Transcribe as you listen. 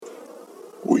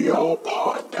We all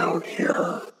pod down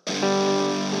here.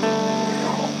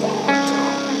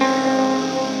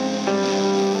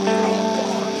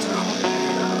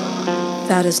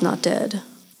 That is not dead,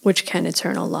 which can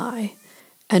eternal lie,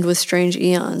 and with strange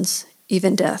eons,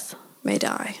 even death may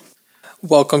die.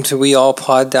 Welcome to We All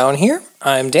Pod Down Here.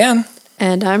 I'm Dan.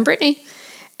 And I'm Brittany.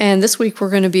 And this week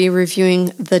we're going to be reviewing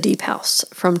The Deep House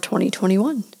from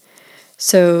 2021.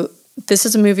 So this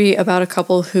is a movie about a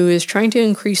couple who is trying to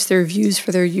increase their views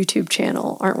for their YouTube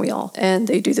channel, aren't we all? And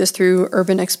they do this through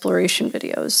urban exploration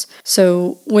videos.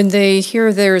 So when they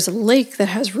hear there's a lake that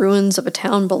has ruins of a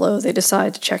town below, they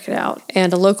decide to check it out.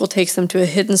 And a local takes them to a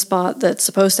hidden spot that's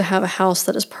supposed to have a house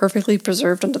that is perfectly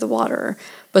preserved under the water.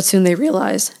 But soon they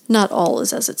realize not all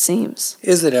is as it seems.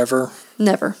 Is it ever?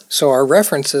 Never. So our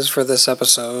references for this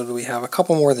episode, we have a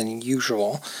couple more than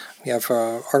usual. We have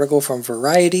an article from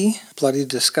Variety, Bloody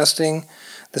Disgusting,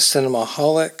 The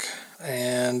Cinemaholic,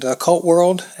 and Occult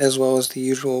World, as well as the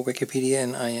usual Wikipedia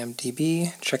and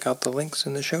IMDb. Check out the links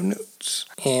in the show notes.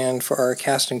 And for our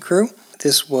cast and crew,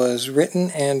 this was written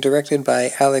and directed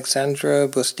by Alexandra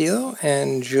Bustillo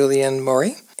and Julian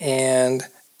Maury. And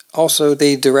also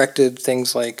they directed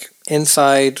things like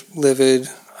Inside, Livid,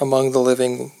 Among the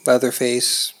Living,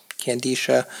 Leatherface,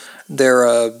 Candicia. They're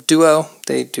a duo.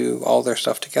 They do all their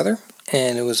stuff together.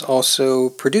 And it was also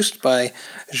produced by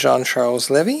Jean-Charles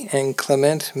Levy and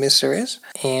Clement Miseres.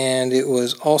 And it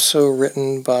was also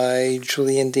written by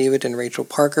Julian David and Rachel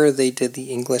Parker. They did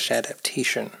the English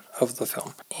adaptation of the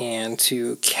film. And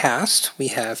to cast, we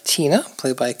have Tina,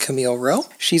 played by Camille Rowe.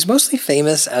 She's mostly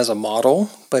famous as a model,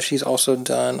 but she's also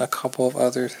done a couple of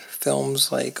other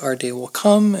films like Our Day Will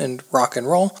Come and Rock and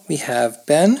Roll. We have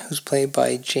Ben, who's played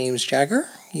by James Jagger.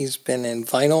 He's been in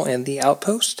Vinyl and The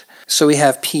Outpost. So we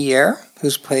have Pierre,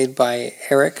 who's played by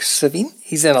Eric Savin.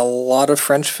 He's in a lot of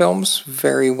French films,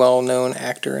 very well-known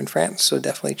actor in France, so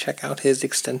definitely check out his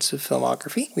extensive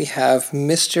filmography. We have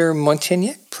Mr.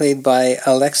 Montignac, played by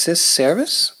Alexis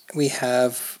Servis. We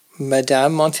have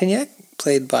Madame Montignac,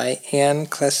 played by Anne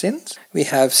Clesins. We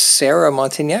have Sarah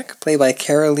Montignac, played by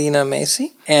Carolina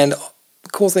Macy. And the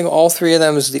cool thing, all three of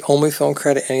them is the only film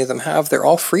credit any of them have. They're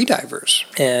all freedivers.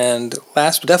 And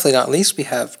last but definitely not least, we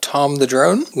have Tom the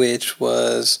Drone, which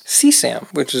was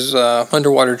CSAM, which is an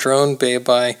underwater drone made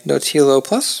by Nautilo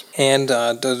Plus. And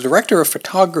the director of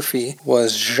photography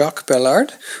was Jacques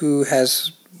Bellard, who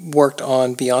has worked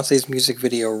on Beyonce's music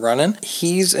video Runnin'.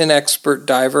 He's an expert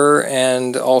diver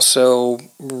and also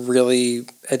really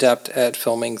adept at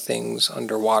filming things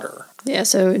underwater. Yeah,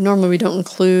 so normally we don't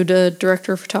include a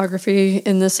director of photography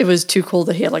in this. It was too cool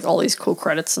that he had like all these cool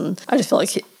credits, and I just felt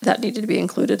like that needed to be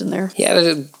included in there. He had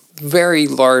a very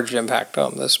large impact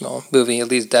on this movie, at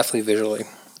least definitely visually.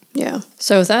 Yeah.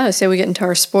 So with that, I say we get into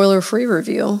our spoiler-free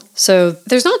review. So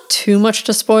there's not too much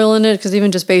to spoil in it, because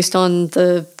even just based on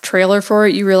the trailer for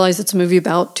it, you realize it's a movie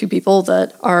about two people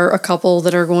that are a couple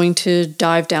that are going to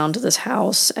dive down to this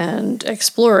house and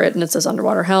explore it. And it's this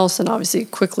underwater house. And obviously,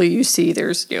 quickly you see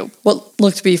there's, what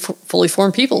look to be fully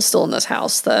formed people still in this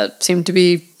house that seem to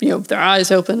be, their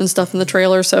eyes open and stuff in the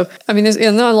trailer. So, I mean, there's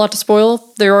not a lot to spoil.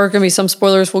 There are going to be some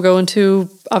spoilers we'll go into,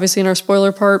 obviously, in our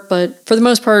spoiler part. But for the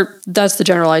most part, that's the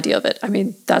general idea of it. I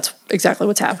mean, that's exactly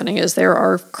what's happening, is there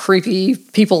are creepy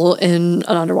people in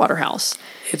an underwater house.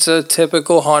 It's a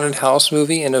typical haunted house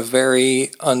movie in a very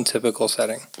untypical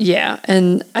setting. Yeah,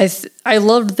 and I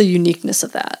loved the uniqueness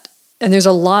of that. And there's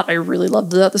a lot I really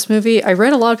loved about this movie. I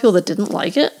read a lot of people that didn't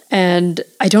like it, and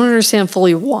I don't understand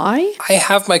fully why. I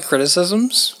have my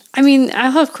criticisms. I mean,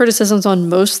 I have criticisms on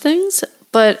most things,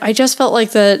 but I just felt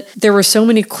like that there were so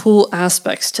many cool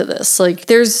aspects to this. Like,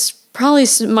 there's probably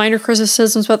some minor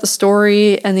criticisms about the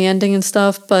story and the ending and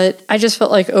stuff, but I just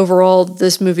felt like overall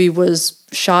this movie was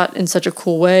shot in such a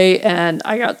cool way, and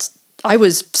I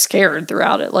was scared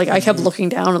throughout it. Like, I kept looking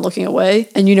down and looking away,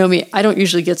 and you know me, I don't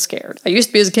usually get scared. I used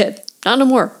to be as a kid. Not no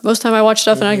more. Most of the time I watch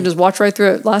stuff and I can just watch right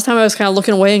through it. Last time I was kind of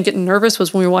looking away and getting nervous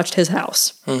was when we watched His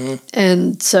House.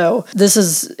 And so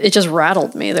it just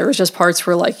rattled me. There was just parts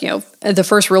where, like, the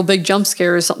first real big jump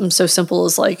scare is something so simple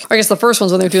as, like, I guess the first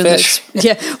one's when they're doing fish. this.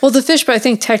 Yeah, well, the fish, but I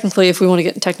think technically, if we want to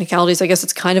get in technicalities, I guess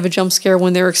it's kind of a jump scare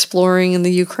when they're exploring in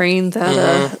the Ukraine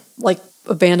that, like,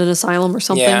 abandoned asylum or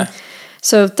something. Yeah.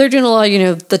 So they're doing a lot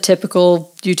of, the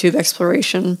typical YouTube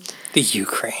exploration. The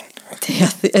Ukraine.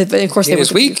 Yeah, of course It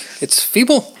is weak. It's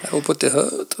feeble. I will put the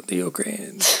hood on the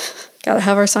Ukraine. Gotta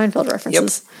have our Seinfeld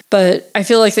references. Yep. But I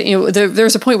feel like that,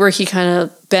 there's a point where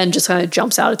Ben just kind of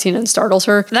jumps out at Tina and startles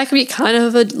her. And that could be kind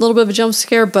of a little bit of a jump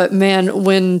scare, but man,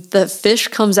 when the fish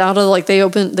comes out of, they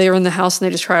were in the house and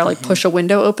they just try to push a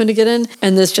window open to get in,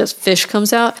 and this just fish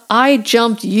comes out. I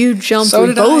jumped, you jumped,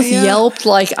 we both yelped.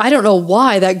 I don't know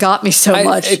why that got me so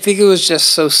much. I think it was just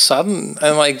so sudden,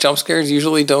 and jump scares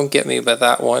usually don't get me, but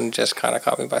that one just kind of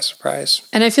caught me by surprise.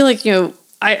 And I feel like,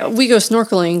 we go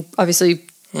snorkeling, obviously,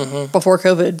 before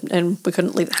COVID, and we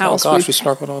couldn't leave the house. Oh gosh, we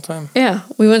snorkeled all the time. Yeah,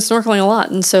 we went snorkeling a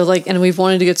lot, and so and we've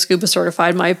wanted to get scuba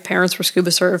certified. My parents were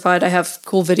scuba certified. I have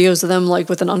cool videos of them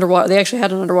with an underwater. They actually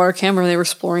had an underwater camera. And they were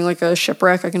exploring a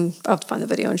shipwreck. I'll have to find the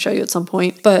video and show you at some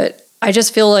point. But I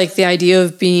just feel like the idea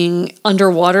of being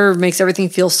underwater makes everything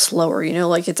feel slower.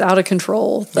 It's out of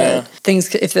control. That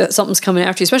things, if something's coming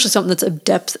after you, especially something that's of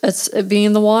depth, that's being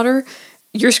in the water,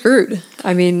 you're screwed.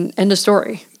 I mean, end of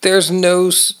story. There's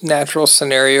no natural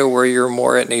scenario where you're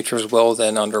more at nature's will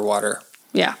than underwater.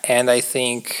 Yeah. And I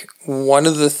think one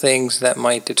of the things that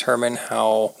might determine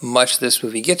how much this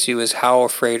movie gets you is how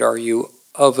afraid are you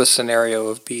of a scenario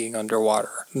of being underwater.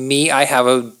 Me, I have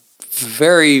a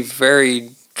very,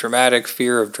 very dramatic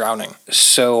fear of drowning.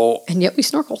 And yet we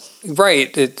snorkel.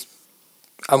 Right.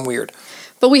 I'm weird.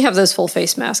 But we have those full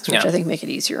face masks, which I think make it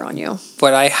easier on you.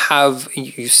 But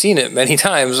you've seen it many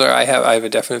times, or I have a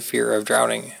definite fear of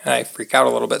drowning, and I freak out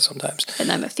a little bit sometimes.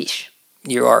 And I'm a fish.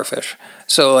 You are a fish.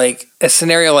 So, a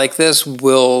scenario like this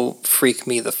will freak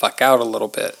me the fuck out a little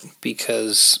bit,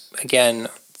 because, again,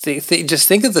 just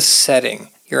think of the setting.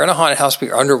 You're in a haunted house, but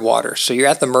you're underwater, so you're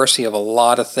at the mercy of a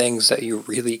lot of things that you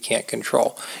really can't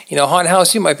control. Haunted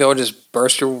house, you might be able to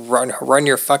just run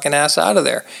your fucking ass out of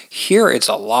there. Here, it's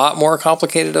a lot more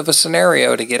complicated of a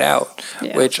scenario to get out,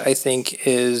 which I think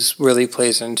really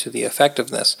plays into the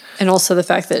effectiveness. And also the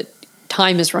fact that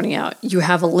time is running out. You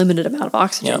have a limited amount of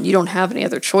oxygen. Yeah. You don't have any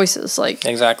other choices.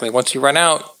 Exactly. Once you run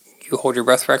out, you hold your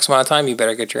breath for X amount of time, you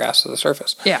better get your ass to the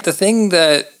surface. Yeah. The thing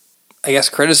that, I guess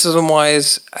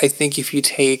criticism-wise, I think if you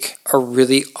take a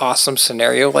really awesome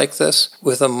scenario like this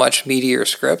with a much meatier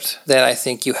script, then I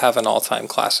think you have an all-time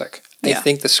classic. Yeah. I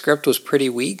think the script was pretty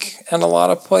weak in a lot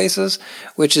of places,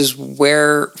 which is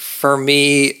where, for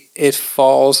me, it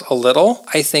falls a little.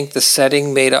 I think the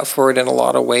setting made up for it in a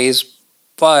lot of ways,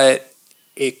 but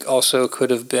it also could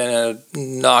have been a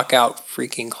knockout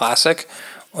freaking classic,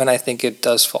 when I think it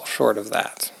does fall short of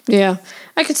that. Yeah,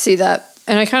 I could see that.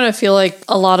 And I kind of feel like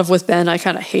a lot of with Ben, I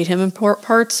kind of hate him in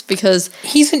parts because...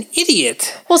 He's an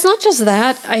idiot. Well, it's not just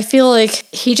that. I feel like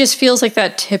he just feels like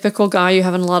that typical guy you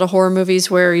have in a lot of horror movies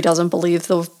where he doesn't believe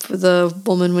the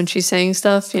woman when she's saying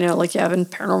stuff, like you have in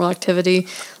Paranormal Activity.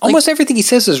 Almost everything he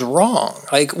says is wrong,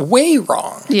 way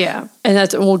wrong. Yeah,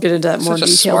 and we'll get into that more in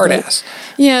detail. Smart ass.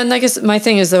 Yeah, and I guess my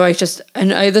thing is, though,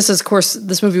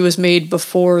 this movie was made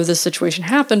before this situation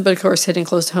happened, but of course hitting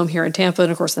close to home here in Tampa,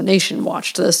 and of course the nation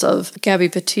watched this of Gabby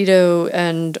Petito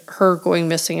and her going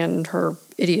missing and her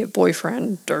idiot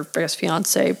boyfriend, or I guess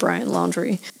fiance, Brian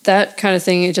Laundrie. That kind of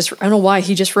thing, I don't know why,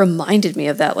 he just reminded me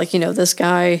of that. This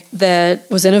guy that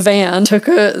was in a van, took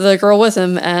the girl with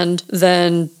him, and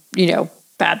then,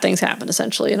 bad things happened,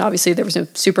 essentially. And obviously there was a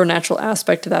supernatural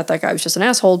aspect to that. That guy was just an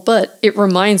asshole, but it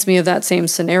reminds me of that same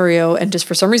scenario. And just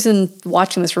for some reason,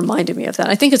 watching this reminded me of that.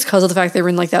 I think it's because of the fact they were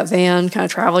in that van, kind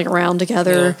of traveling around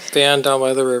together. Yeah, van down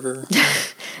by the river.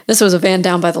 This was a van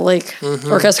down by the lake,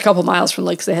 or just a couple miles from the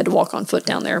lake because they had to walk on foot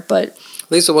down there. But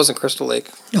at least it wasn't Crystal Lake.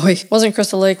 No, it wasn't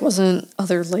Crystal Lake, wasn't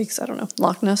other lakes. I don't know.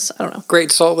 Loch Ness? I don't know.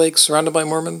 Great Salt Lake surrounded by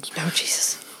Mormons. Oh,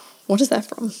 Jesus. What is that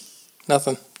from?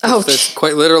 Nothing. Oh, it's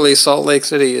quite literally Salt Lake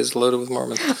City is loaded with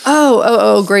Mormons.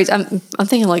 Oh, great. I'm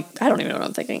thinking I don't even know what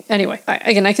I'm thinking. Anyway,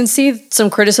 I can see some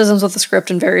criticisms with the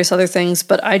script and various other things,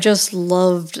 but I just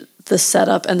loved the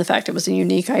setup and the fact it was a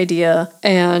unique idea,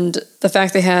 and the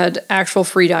fact they had actual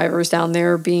free divers down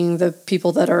there being the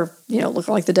people that are,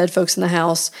 looking like the dead folks in the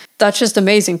house. That's just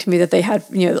amazing to me that they had,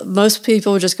 most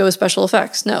people would just go with special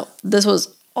effects. No, this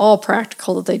was all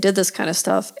practical that they did this kind of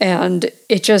stuff, and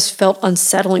it just felt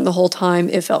unsettling the whole time.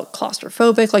 It felt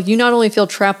claustrophobic. You not only feel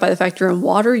trapped by the fact you're in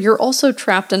water, you're also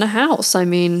trapped in a house. I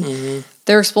mean,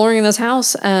 they're exploring in this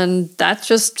house, and that's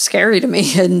just scary to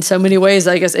me in so many ways.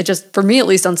 I guess it just, for me at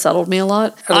least, unsettled me a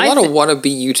lot. And a lot of wannabe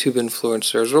YouTube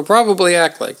influencers will probably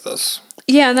act like this.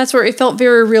 Yeah, and that's where it felt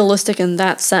very realistic in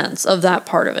that sense of that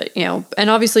part of it, you know. And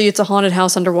obviously it's a haunted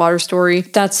house underwater story.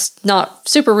 That's not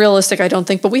super realistic, I don't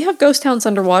think, but we have ghost towns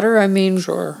underwater. I mean,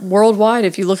 Sure. Worldwide,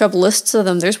 if you look up lists of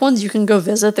them, there's ones you can go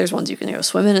visit, there's ones you can go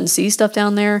swim in and see stuff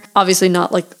down there. Obviously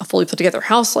not like a fully put together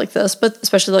house like this, but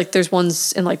especially like there's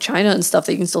ones in like China and stuff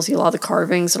that you can still see a lot of the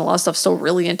carvings and a lot of stuff still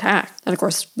really intact. And of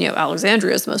course, you know,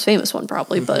 Alexandria is the most famous one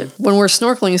probably, but when we're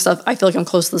snorkeling and stuff, I feel like I'm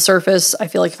close to the surface. I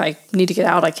feel like if I need to get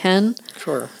out, I can.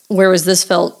 Sure. Whereas this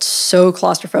felt so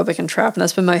claustrophobic and trapped, and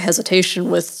that's been my hesitation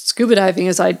with scuba diving.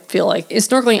 Is I feel like in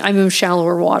snorkeling, I'm in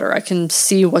shallower water. I can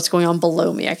see what's going on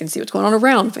below me. I can see what's going on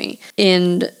around me.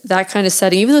 In that kind of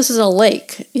setting, even though this is a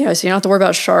lake, you know, so you don't have to worry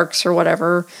about sharks or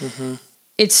whatever.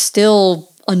 It's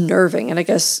still unnerving. And I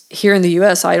guess here in the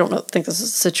U.S., I don't think this is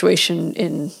a situation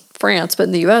in France, but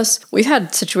in the US, we've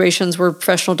had situations where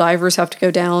professional divers have to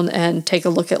go down and take a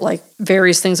look at like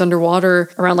various things underwater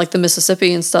around like the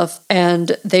Mississippi and stuff.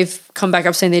 And they've come back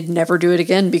up saying they'd never do it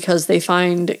again because they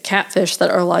find catfish that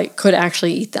are like, could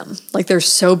actually eat them. Like they're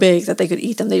so big that they could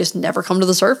eat them. They just never come to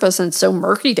the surface and it's so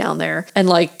murky down there. And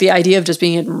like the idea of just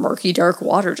being in murky, dark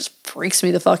water just freaks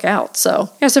me the fuck out. So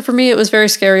yeah, so for me, it was very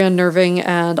scary, unnerving,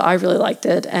 and I really liked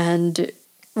it. And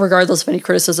regardless of any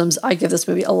criticisms, I give this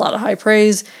movie a lot of high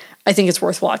praise. I think it's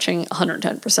worth watching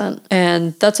 110%.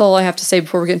 And that's all I have to say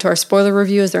before we get into our spoiler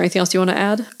review. Is there anything else you want to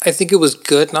add? I think it was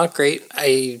good, not great.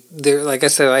 Like I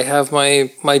said, I have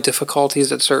my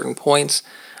difficulties at certain points.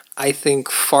 I think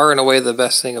far and away the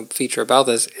best feature about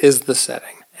this is the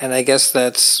setting. And I guess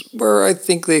that's where I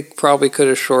think they probably could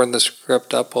have shortened the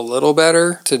script up a little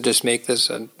better to just make this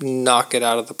a knock it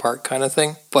out of the park kind of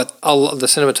thing. But the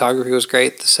cinematography was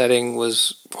great. The setting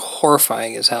was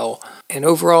horrifying as hell. And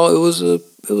overall, it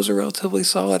was a relatively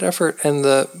solid effort. And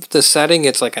the setting,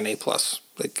 it's like an A+.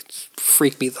 Like, it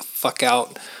freaked me the fuck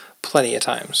out plenty of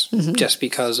times. Just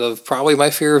because of probably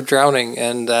my fear of drowning.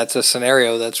 And that's a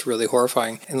scenario that's really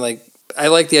horrifying. And like, I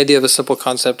like the idea of a simple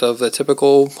concept of a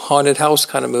typical haunted house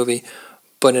kind of movie,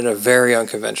 but in a very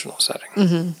unconventional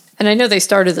setting. And I know they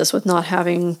started this with not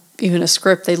having even a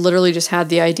script. They literally just had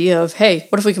the idea of, hey,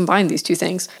 what if we combine these two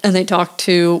things? And they talked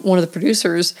to one of the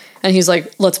producers, and he's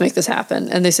like, let's make this happen.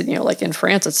 And they said, you know, like in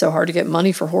France, it's so hard to get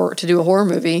money for horror to do a horror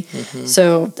movie.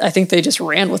 So I think they just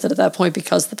ran with it at that point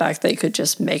because the fact they could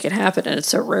just make it happen, and it's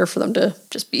so rare for them to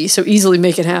just be so easily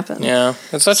make it happen. Yeah,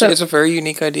 it's a very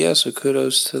unique idea. So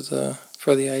kudos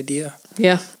for the idea.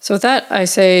 Yeah. So with that, I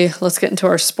say let's get into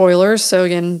our spoilers. So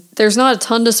again, there's not a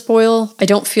ton to spoil. I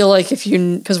don't feel like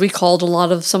because we called a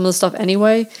lot of some of the stuff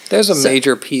anyway. There's a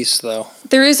major piece, though.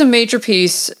 There is a major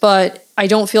piece, but I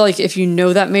don't feel like if you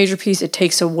know that major piece, it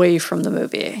takes away from the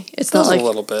movie. It's not like a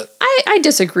little bit. I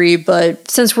disagree, but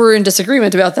since we're in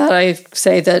disagreement about that, I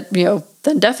say that, you know,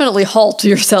 then definitely halt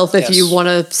yourself if you want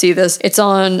to see this. It's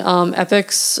on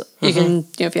Epix. You can, you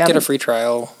know, if you have get a free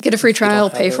trial,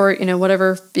 pay for it, you know,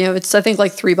 whatever. You know, it's I think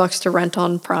like $3 to rent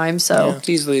on Prime. So it's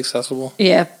easily accessible.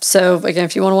 Yeah. So again,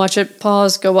 if you want to watch it,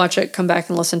 pause, go watch it, come back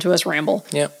and listen to us ramble.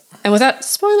 Yep. And with that,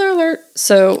 spoiler alert.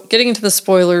 So getting into the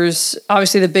spoilers,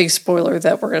 obviously the big spoiler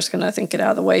that we're just going to, I think, get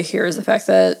out of the way here is the fact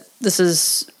that this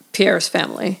is Pierre's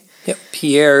family. Yep.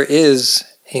 Pierre is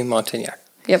a Montagnac.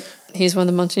 Yep. He's one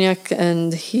of the Montagnac,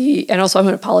 and also I'm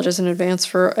going to apologize in advance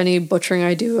for any butchering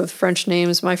I do of French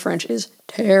names. My French is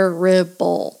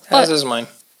terrible. As is mine.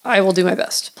 I will do my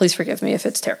best. Please forgive me if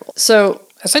it's terrible. So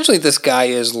essentially, this guy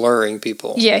is luring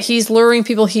people. Yeah, he's luring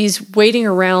people. He's waiting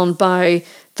around by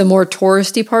the more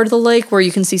touristy part of the lake where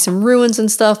you can see some ruins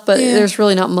and stuff, but there's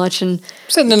really not much. And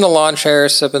sitting in the lawn chair,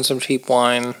 sipping some cheap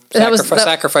wine,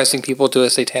 sacrificing people to a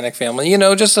satanic family. You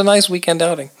know, just a nice weekend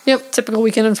outing. Yep, typical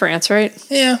weekend in France, right?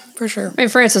 Yeah, for sure. I mean,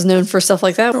 France is known for stuff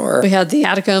like that. Sure. We had the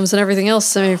catacombs and everything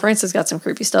else. I mean, France has got some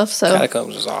creepy stuff. So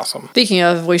Catacombs is awesome. Speaking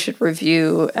of, we should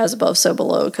review As Above, So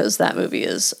Below, because that movie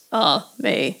is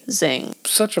amazing.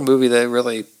 Such a movie that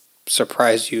really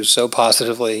surprised you so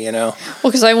positively, you know?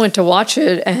 Well, because I went to watch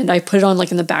it and I put it on like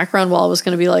in the background while I was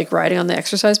going to be like riding on the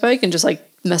exercise bike and just like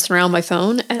messing around on my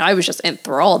phone, and I was just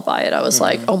enthralled by it. I was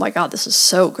like, oh my God, this is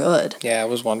so good. Yeah, it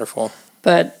was wonderful.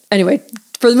 But anyway,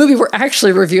 for the movie we're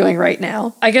actually reviewing right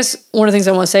now, I guess one of the things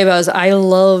I want to say about it is I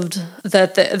loved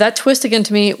that that twist again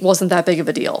to me wasn't that big of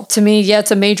a deal. To me, yeah,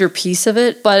 it's a major piece of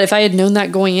it, but if I had known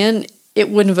that going in, it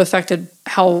wouldn't have affected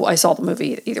how I saw the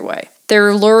movie either way.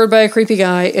 They're lured by a creepy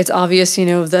guy. It's obvious, you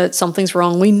know, that something's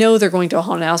wrong. We know they're going to a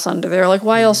haunted house under there. Like,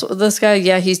 why else? This guy,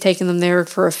 yeah, he's taking them there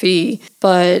for a fee.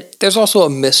 But there's also a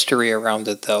mystery around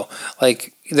it, though.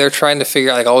 Like, they're trying to figure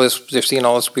out, like, they're seeing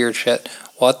all this weird shit.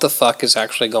 What the fuck is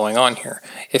actually going on here?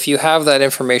 If you have that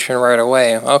information right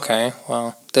away, okay,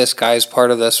 well, this guy's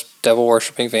part of this devil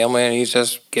worshipping family and he's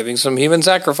just giving some human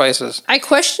sacrifices. I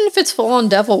question if it's full on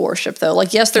devil worship though.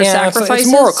 Like, yes, there's sacrifices.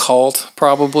 It's more occult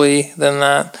probably than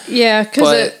that. Yeah,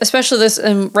 because especially this,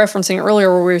 and referencing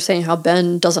earlier where we were saying how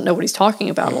Ben doesn't know what he's talking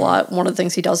about a lot. One of the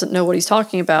things he doesn't know what he's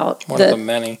talking about. One of the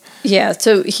many. Yeah,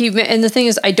 so and the thing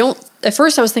is, at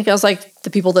first I was thinking, I was like, the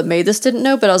people that made this didn't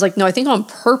know, but I was like, no, I think on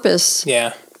purpose.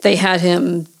 Yeah. They had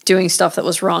him doing stuff that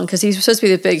was wrong because he's supposed to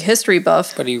be the big history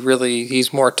buff. But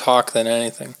he's more talk than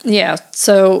anything. Yeah.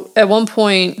 So at one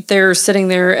point they're sitting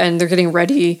there and they're getting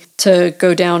ready to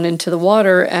go down into the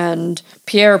water, and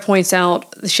Pierre points out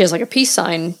she has like a peace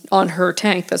sign on her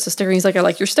tank that's a sticker. He's like, I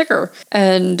like your sticker.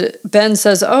 And Ben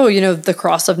says, oh, the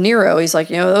cross of Nero. He's like,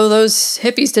 those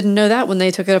hippies didn't know that when they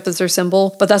took it up as their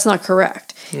symbol, but that's not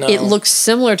correct. No. It looks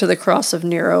similar to the cross of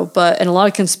Nero, and a lot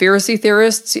of conspiracy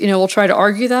theorists, will try to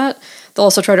argue that. They'll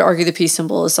also try to argue the peace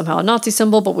symbol is somehow a Nazi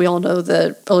symbol, but we all know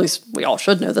that, at least we all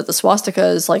should know, that the swastika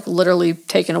is like literally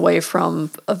taken away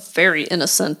from a very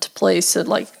innocent place in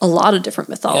like a lot of different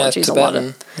mythologies. Yeah,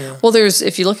 Tibetan. Well,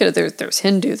 if you look at it, there's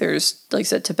Hindu, there's, like I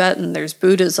said, Tibetan, there's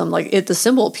Buddhism. The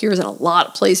symbol appears in a lot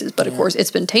of places, but of course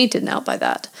it's been tainted now by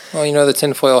that. Well, the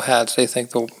tinfoil hats, they think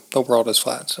the world is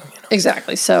flat. So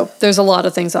Exactly. So there's a lot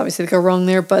of things obviously that go wrong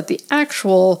there, but the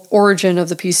actual origin of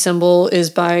the peace symbol is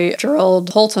by Gerald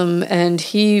Holtham, and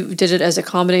he did it as a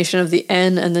combination of the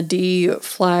N and the D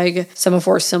flag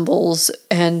semaphore symbols,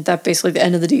 and that basically the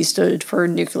N and the D stood for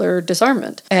nuclear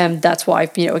disarmament. And that's why,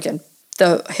 again,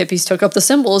 the hippies took up the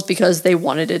symbols because they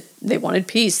wanted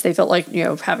peace. They felt like,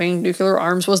 having nuclear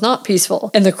arms was not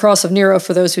peaceful. And the cross of Nero,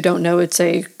 for those who don't know, it's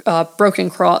a broken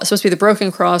cross. It's supposed to be the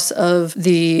broken cross of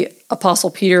the Apostle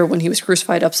Peter when he was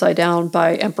crucified upside down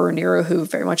by Emperor Nero, who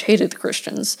very much hated the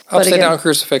Christians. Upside down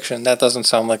crucifixion, that doesn't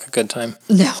sound like a good time.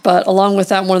 No, but along with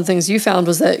that, one of the things you found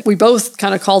was that we both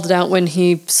kind of called it out when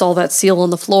he saw that seal on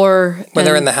the floor. When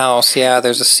they're in the house,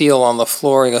 there's a seal on the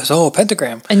floor. He goes, oh, a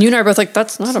pentagram. And you and I are both like,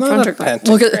 that's not a pentagram.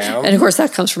 Pentagram. And of course,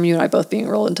 that comes from you and I both being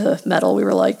real into metal. We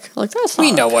were like that's not.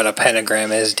 We know what a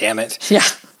pentagram is, damn it. Yeah.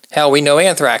 Hell, we know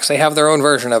Anthrax. They have their own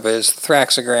version of it. It's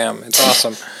Thraxogram. It's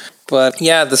awesome. But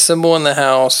yeah, the symbol in the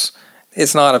house,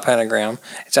 it's not a pentagram.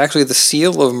 It's actually the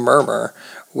seal of Murmur,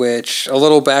 which, a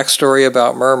little backstory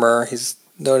about Murmur, he's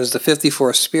known as the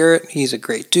 54th Spirit. He's a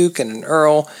great duke and an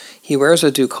earl. He wears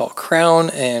a ducal crown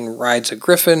and rides a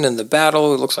griffin in the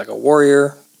battle. It looks like a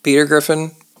warrior. Peter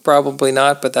Griffin? Probably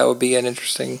not, but that would be an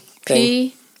interesting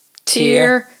thing.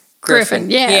 Peter Griffin.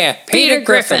 Yeah, Peter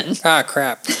Griffin. Ah,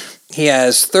 crap. He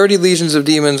has 30 legions of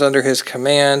demons under his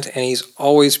command, and he's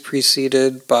always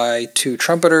preceded by 2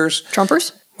 trumpeters.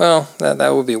 Trumpers? Well,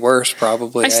 that would be worse,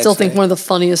 probably. I still think one of the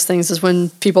funniest things is when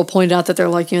people point out that they're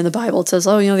like, in the Bible, it says,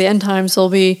 the end times will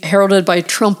be heralded by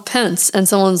trumpets. And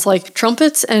someone's like,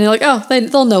 trumpets? And you're like, oh,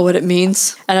 they'll know what it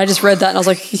means. And I just read that, and I was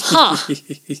like,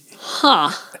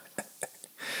 huh.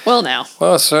 Well, now.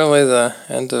 Well, it's certainly the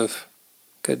end of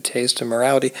good taste and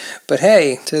morality. But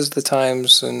hey, 'tis the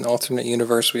times and alternate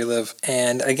universe we live.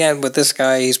 And again, with this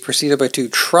guy, he's preceded by 2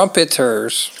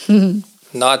 trumpeters,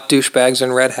 not douchebags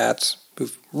in red hats,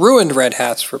 who've ruined red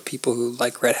hats for people who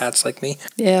like red hats like me.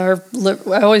 Yeah,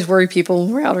 I always worry people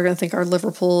when we're out are going to think our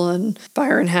Liverpool and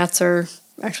Byron hats are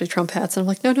actually Trump hats. And I'm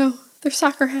like, no, they're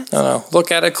soccer hats. No,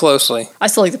 look at it closely. I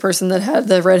still like the person that had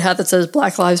the red hat that says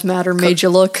Black Lives Matter made you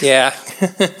look. Yeah.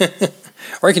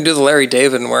 Or you can do the Larry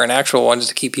David and wear an actual one just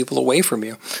to keep people away from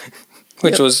you,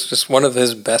 which was just one of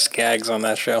his best gags on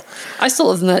that show. I still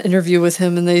love in that interview with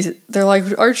him, and they're like,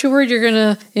 aren't you worried you're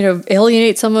going to,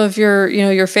 alienate some of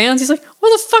your fans? He's like, what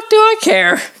the fuck do I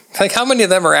care? Like, how many of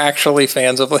them are actually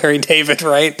fans of Larry David,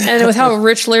 right? And with how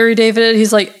rich Larry David is,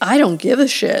 he's like, I don't give a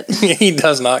shit. He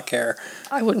does not care.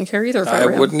 I wouldn't care either if I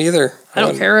were him. Wouldn't either. I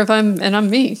don't care if I'm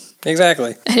me.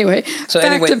 Exactly. Anyway,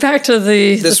 back to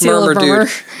this Murmur dude.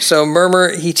 So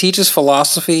Murmur, he teaches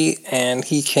philosophy, and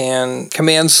he can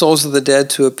command souls of the dead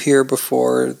to appear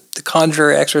before the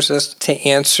conjurer exorcist to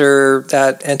answer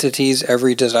that entity's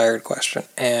every desired question.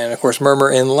 And of course,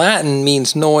 murmur in Latin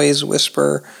means noise,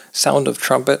 whisper, sound of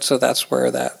trumpet, so that's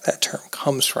where that term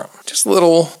comes from. Just a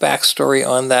little backstory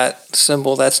on that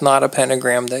symbol. That's not a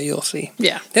pentagram that you'll see.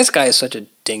 Yeah. This guy is such a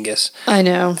dingus. I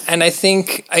know. And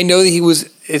I know that he was,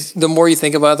 the more you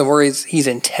think about it, the more he's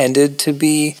intended to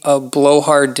be a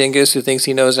blowhard dingus who thinks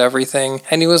he knows everything.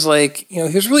 And he was like, he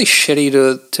was really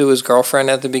shitty to his girlfriend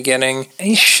at the beginning. And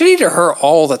he's shitty to her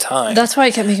all the time. That's why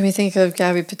it kept making me think of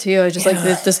Gabby Petito. Just like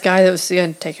this guy that was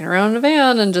taking her around in a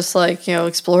van and just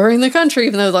exploring the country,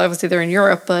 even though obviously they're in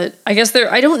Europe. But I guess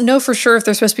I don't know for sure if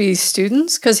they're supposed to be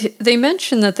students, because they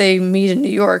mentioned that they meet in New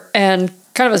York, and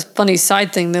Kind of a funny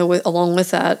side thing, though, along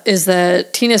with that, is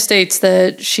that Tina states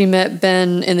that she met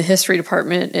Ben in the history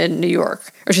department in New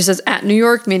York. Or she says at New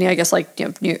York, meaning I guess like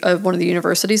one of the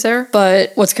universities there.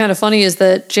 But what's kind of funny is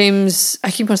that James,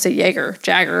 I keep wanting to say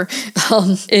Jagger,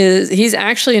 he's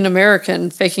actually an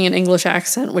American faking an English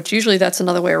accent, which usually that's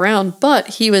another way around. But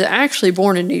he was actually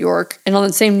born in New York. And on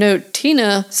the same note,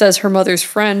 Tina says her mother's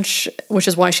French, which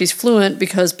is why she's fluent,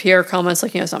 because Pierre comments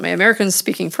like, it's not many Americans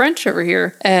speaking French over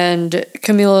here. And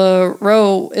Camilla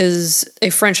Rowe is a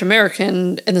French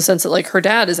American in the sense that like her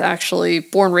dad is actually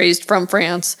born, raised from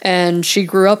France, and she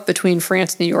grew up between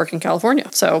France, New York, and California.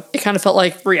 So it kind of felt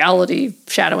like reality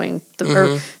shadowing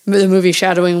or the movie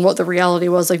shadowing what the reality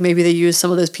was. Like maybe they used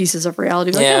some of those pieces of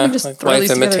reality. Like, we just like throw life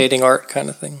these imitating together. art kind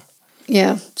of thing.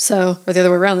 Yeah. So, or the other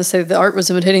way around, they say the art was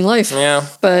imitating life. Yeah.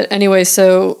 But anyway,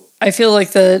 so I feel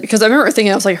like because I remember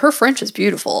thinking, I was like, her French is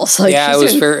beautiful. It's like, yeah, it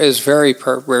was very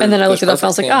perfect. And then I looked it up and I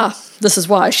was like, this is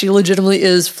why. She legitimately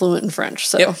is fluent in French.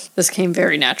 So this came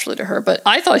very naturally to her. But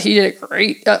I thought he did it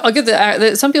great. I'll give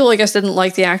some people, I guess, didn't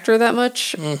like the actor that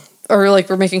much. Or like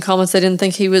were making comments they didn't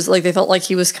think he was like, they felt like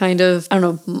he was kind of, I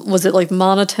don't know, was it like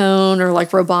monotone or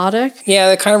like robotic? Yeah,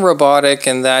 they're kind of robotic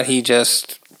in that he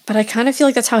just... But I kind of feel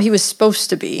like that's how he was supposed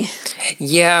to be.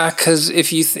 Yeah, because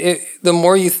if you the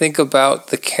more you think about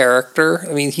the character,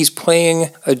 I mean, he's playing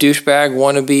a douchebag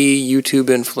wannabe YouTube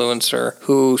influencer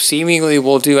who seemingly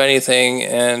will do anything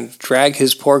and drag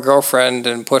his poor girlfriend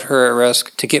and put her at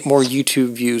risk to get more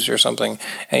YouTube views or something.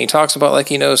 And he talks about like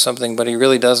he knows something, but he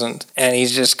really doesn't. And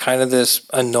he's just kind of this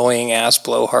annoying ass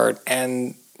blowhard.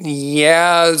 And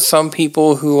yeah, some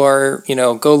people who are,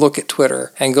 go look at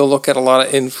Twitter and go look at a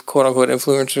lot of quote unquote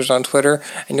influencers on Twitter,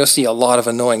 and you'll see a lot of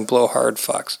annoying blowhard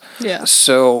fucks. Yeah.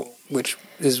 So, which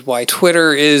is why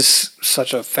Twitter is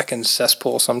such a feckin'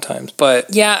 cesspool sometimes.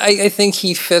 But yeah, I think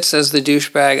he fits as the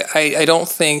douchebag. I don't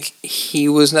think he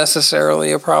was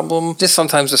necessarily a problem. Just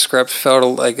sometimes the script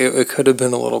felt like it could have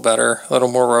been a little better, a little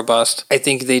more robust. I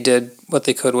think they did what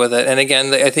they could with it. And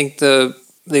again, I think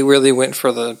they really went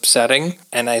for the setting,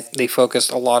 and they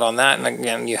focused a lot on that. And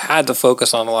again, you had to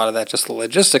focus on a lot of that. Just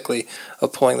logistically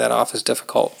of pulling that off is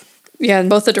difficult. Yeah, and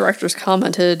both the directors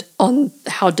commented on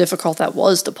how difficult that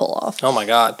was to pull off. Oh my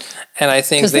God! And I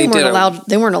think they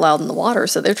weren't allowed in the water,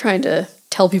 so they're trying to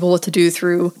tell people what to do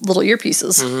through little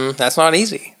earpieces. Mm-hmm. That's not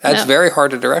easy. That's very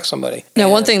hard to direct somebody. Now,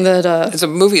 one thing that it's a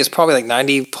movie is probably like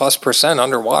 90+%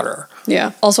 underwater.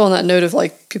 Yeah. Also, on that note of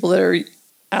like people that are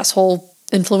asshole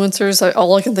influencers,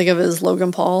 all I can think of is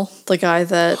Logan Paul, the guy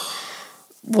that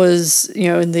was,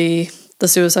 in the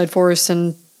suicide forest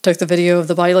and took the video of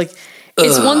the body. Like,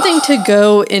 it's one thing to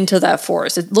go into that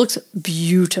forest. It looks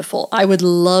beautiful. I would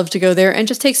love to go there and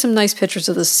just take some nice pictures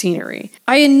of the scenery.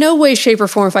 I in no way, shape, or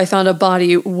form, if I found a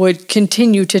body, would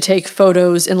continue to take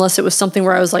photos unless it was something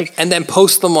where I was like... And then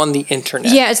post them on the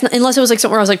internet. Yeah, unless it was like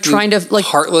something where I was like trying to... like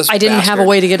heartless I didn't bastard. have a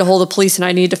way to get a hold of the police and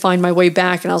I needed to find my way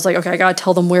back. And I was like, okay, I got to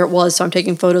tell them where it was. So I'm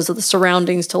taking photos of the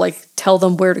surroundings to like tell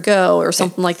them where to go or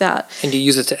something like that. And you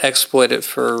use it to exploit it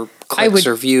for clicks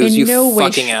or views, you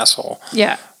fucking asshole.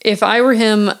 Yeah. If I were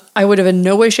him, I would have in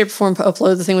no way, shape, or form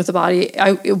uploaded the thing with the body.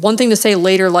 One thing to say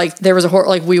later, like there was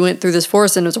we went through this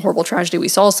forest and it was a horrible tragedy. We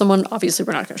saw someone. Obviously,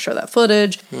 we're not going to show that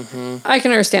footage. Mm-hmm. I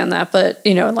can understand that, but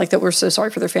like that we're so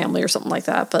sorry for their family or something like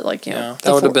that. But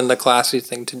that would have been the classy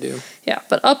thing to do. Yeah,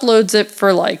 but uploads it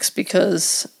for likes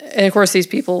because, and of course, these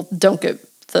people don't get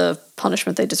the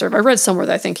punishment they deserve. I read somewhere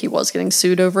that I think he was getting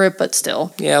sued over it, but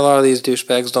still. Yeah, a lot of these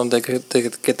douchebags don't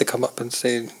get to come up and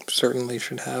say certainly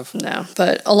should have. No,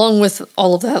 but along with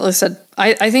all of that, like I said,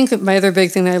 I think that my other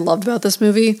big thing that I loved about this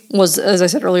movie was, as I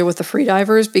said earlier, with the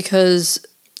freedivers, because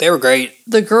they were great.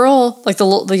 The girl, like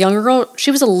the younger girl,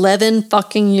 she was 11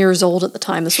 fucking years old at the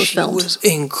time this was filmed. She was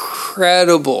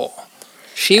incredible.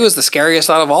 She was the scariest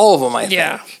out of all of them, I think.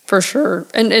 Yeah, for sure.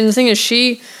 And the thing is,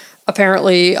 she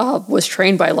apparently was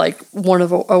trained by like one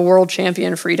of a world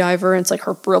champion freediver, and it's like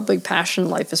her real big passion in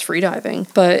life is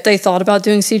freediving. But they thought about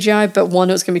doing CGI, but one,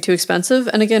 it was going to be too expensive.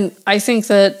 And again, I think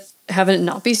that having it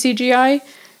not be CGI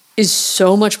is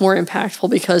so much more impactful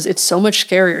because it's so much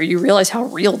scarier. You realize how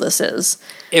real this is.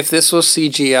 If this was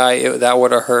CGI, that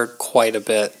would have hurt quite a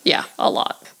bit. Yeah, a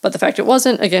lot. But the fact it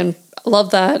wasn't, again, I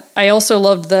love that. I also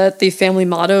loved that the family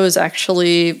motto is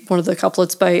actually one of the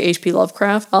couplets by H.P.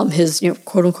 Lovecraft. His,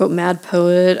 quote-unquote mad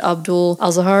poet, Abdul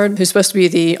Al-Zahar, who's supposed to be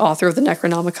the author of the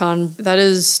Necronomicon. That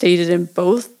is stated in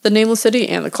both The Nameless City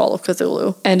and The Call of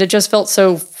Cthulhu. And it just felt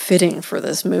so fitting for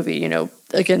this movie,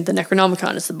 again, the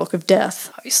Necronomicon is the Book of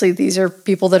Death. Obviously, these are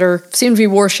people that seem to be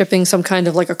worshipping some kind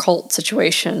of like occult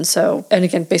situation. So, and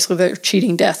again, basically they're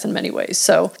cheating death in many ways.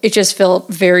 So it just felt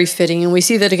very fitting. And we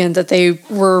see that again, that they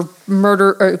were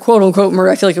murder, or quote unquote murder.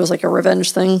 I feel like it was like a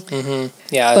revenge thing.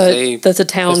 Mm-hmm. Yeah, but that the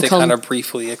town they kind of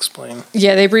briefly explain.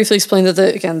 Yeah, they briefly explained that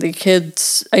the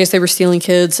kids, I guess they were stealing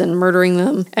kids and murdering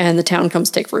them, and the town comes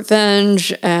to take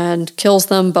revenge and kills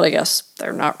them. But I guess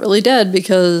they're not really dead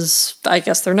because I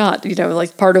guess they're not.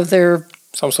 Like part of their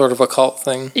some sort of occult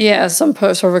thing. Yeah, some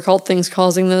sort of occult thing's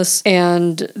causing this,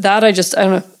 and that I don't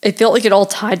know. It felt like it all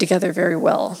tied together very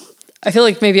well. I feel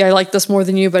like maybe I like this more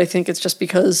than you, but I think it's just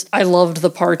because I loved the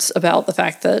parts about the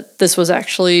fact that this was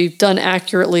actually done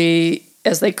accurately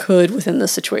as they could within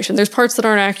this situation. There's parts that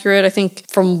aren't accurate. I think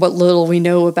from what little we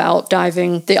know about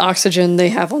diving, the oxygen they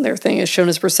have on their thing is shown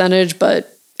as percentage,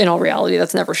 but in all reality,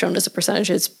 that's never shown as a percentage.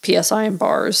 It's PSI and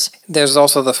bars. There's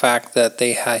also the fact that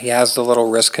he has the little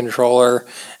wrist controller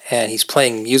and he's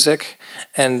playing music,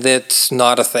 and it's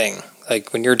not a thing.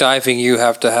 Like when you're diving, you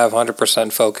have to have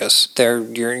 100% focus.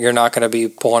 You're not going to be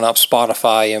pulling up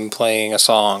Spotify and playing a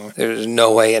song. There's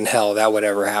no way in hell that would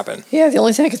ever happen. Yeah, the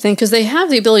only thing I could think, because they have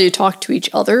the ability to talk to each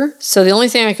other. So the only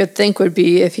thing I could think would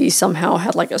be if he somehow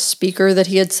had like a speaker that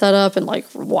he had set up and like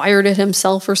wired it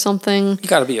himself or something. You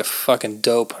got to be a fucking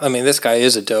dope. I mean, this guy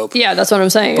is a dope. Yeah, that's what I'm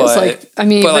saying. But, it's like, I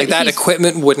mean, but like that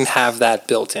equipment wouldn't have that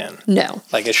built in. No.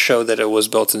 Like it showed that it was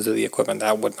built into the equipment.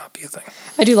 That would not be a thing.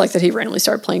 I do like that he randomly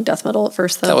started playing death metal at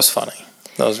first, though. That was funny.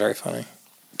 That was very funny.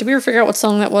 Did we ever figure out what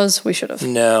song that was? We should have.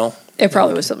 No. It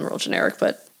probably was something real generic,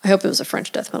 but I hope it was a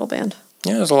French death metal band.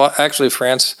 Yeah, there's a lot. Actually,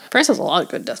 France has a lot of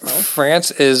good death metal. France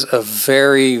is a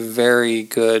very, very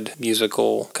good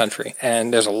musical country.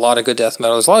 And there's a lot of good death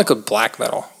metal. There's a lot of good black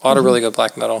metal. A lot of really good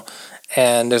black metal.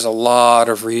 And there's a lot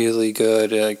of really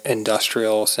good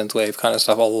industrial synthwave kind of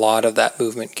stuff. A lot of that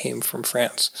movement came from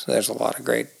France. So there's a lot of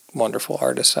great, wonderful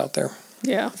artists out there.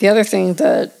 Yeah. The other thing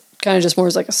that kind of just more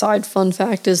as like a side fun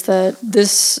fact is that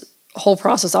this whole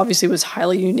process obviously was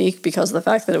highly unique because of the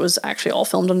fact that it was actually all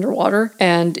filmed underwater,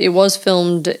 and it was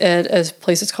filmed at a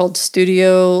place that's called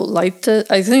Studio Light.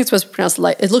 I think it's supposed to be pronounced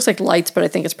Light. It looks like Lights, but I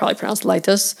think it's probably pronounced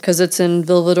Lightus because it's in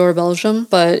Vilvoorde, Belgium.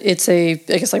 But it's I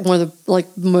guess like one of the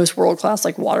like most world class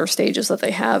like water stages that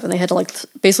they have, and they had to like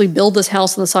basically build this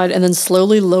house on the side and then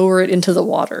slowly lower it into the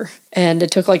water. And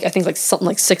it took I think something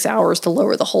like 6 hours to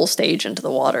lower the whole stage into the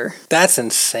water. That's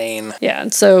insane. Yeah,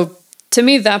 and so to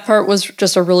me, that part was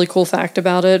just a really cool fact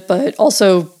about it. But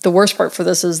also, the worst part for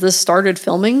this is this started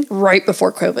filming right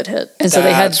before COVID hit. And so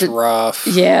they had to. That's rough.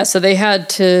 Yeah, so they had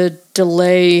to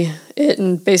delay it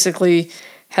and basically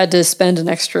had to spend an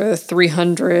extra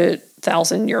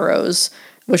 300,000 euros,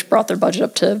 which brought their budget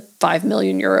up to 5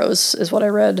 million euros, is what I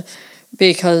read.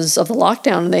 Because of the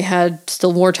lockdown, they had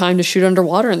still more time to shoot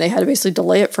underwater, and they had to basically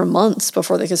delay it for months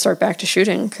before they could start back to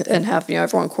shooting and have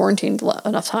everyone quarantined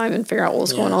enough time and figure out what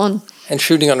was going on. And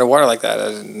shooting underwater like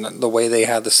that, the way they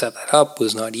had to set that up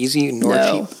was not easy nor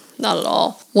cheap. Not at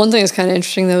all. One thing that's kind of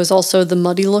interesting, though, is also the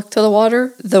muddy look to the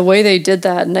water. The way they did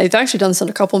that, and they've actually done this in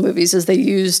a couple movies, is they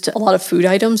used a lot of food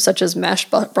items, such as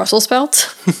mashed Brussels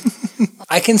sprouts.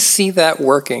 I can see that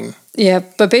working. Yeah,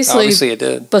 but basically, obviously it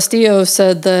did. Bastillo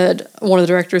said that, one of the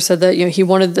directors said that, he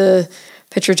wanted the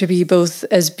picture to be both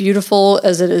as beautiful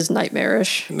as it is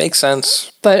nightmarish. It makes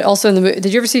sense. But also in the movie,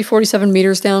 did you ever see 47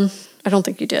 Meters Down? I don't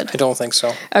think you did. I don't think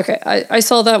so. Okay, I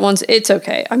saw that once. It's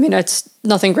okay. I mean, it's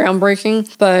nothing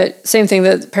groundbreaking, but same thing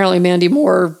that apparently Mandy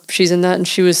Moore, she's in that, and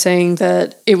she was saying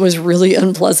that it was really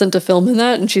unpleasant to film in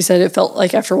that, and she said it felt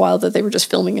like after a while that they were just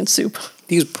filming in soup.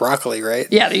 They used broccoli, right?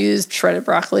 Yeah, they used shredded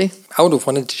broccoli. I would have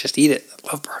wanted to just eat it.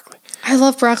 I love broccoli. I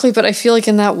love broccoli, but I feel like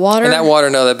in that water...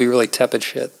 No, that'd be really tepid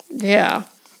shit. Yeah.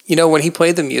 When he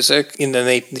played the music, and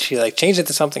then she changed it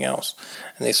to something else,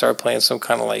 and they started playing some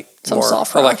kind of some more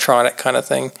electronic kind of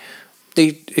thing.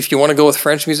 If you want to go with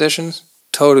French musicians,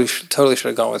 totally should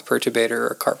have gone with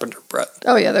Perturbator or Carpenter Brut.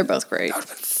 Oh yeah, they're both great. That would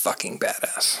have been fucking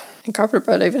badass. And Carpenter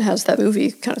Brut even has that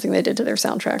movie kind of thing they did to their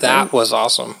soundtrack. That was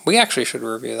awesome. We actually should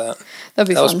review that. That'd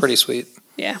be fun. That was pretty sweet.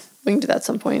 Yeah, we can do that at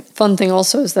some point. Fun thing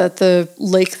also is that the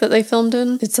lake that they filmed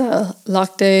in, it's a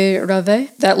Lac de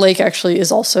Ravet. That lake actually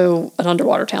is also an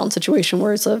underwater town situation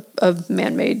where it's a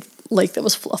man-made lake that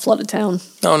was a flooded town.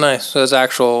 Oh, nice. So it's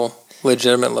actual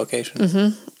legitimate location.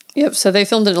 Mm-hmm. Yep, so they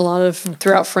filmed it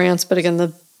throughout France, but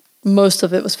again, most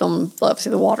of it was filmed,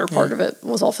 obviously the water part of it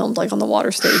was all filmed on the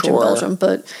water stage in Belgium.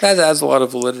 But that adds a lot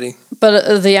of validity.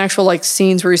 But the actual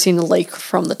scenes where you're seeing the lake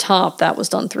from the top, that was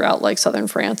done throughout southern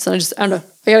France. And I don't know,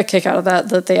 I got a kick out of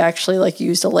that they actually like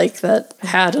used a lake that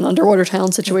had an underwater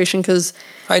town situation because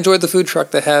I enjoyed the food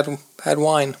truck that had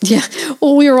wine. yeah.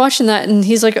 Well, we were watching that and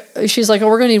she's like, oh,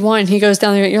 we're going to need wine. He goes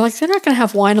down there. You're like, they're not going to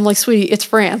have wine. I'm like, sweetie, it's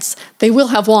France. They will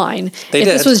have wine. If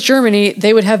this was Germany,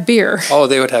 they would have beer. Oh,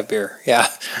 they would have beer. Yeah.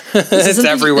 It's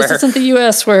everywhere. This isn't the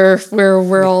U.S. where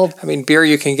we're all... I mean, beer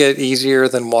you can get easier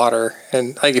than water.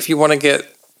 And like if you want to get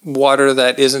water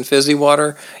that isn't fizzy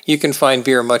water, you can find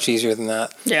beer much easier than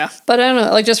that. Yeah. But I don't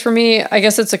know, like just for me, I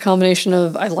guess it's a combination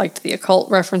of I liked the occult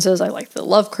references, I liked the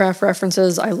Lovecraft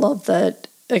references, I love that,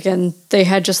 again, they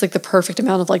had just like the perfect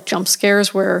amount of like jump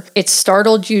scares where it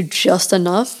startled you just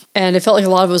enough. And it felt like a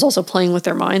lot of it was also playing with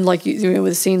their mind, like you know,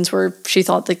 with scenes where she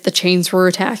thought like the chains were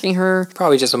attacking her.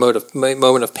 Probably just a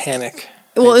moment of panic.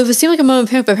 Well, it seemed like a moment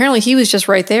of panic, but apparently he was just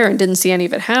right there and didn't see any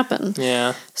of it happen.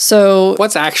 Yeah. So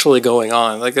what's actually going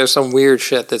on? Like, there's some weird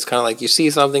shit that's kind of like you see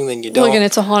something, then you don't. Well, again,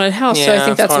 it's a haunted house, so I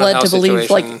think that's led to believe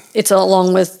like it's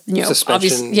along with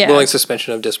willing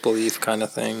suspension of disbelief kind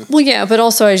of thing. Well, yeah, but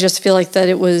also I just feel like that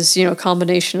it was a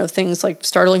combination of things like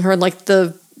startling her and like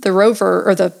the rover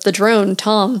or the drone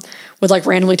Tom would like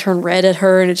randomly turn red at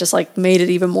her, and it just like made it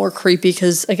even more creepy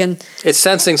because again it's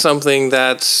sensing something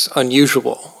that's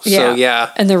unusual. Yeah. So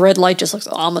yeah, and the red light just looks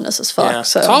ominous as fuck. Yeah.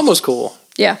 So Tom was cool.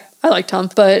 Yeah, I like Tom,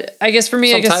 but I guess for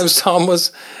me,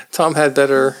 Tom had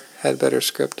better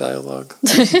script dialogue.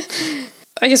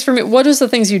 I guess for me, what is the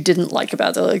things you didn't like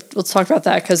about it? Like, let's talk about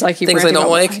that because I keep things I don't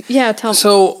like. Yeah, Tom.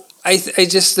 So I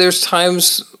just there's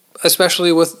times,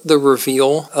 especially with the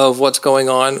reveal of what's going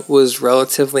on, was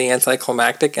relatively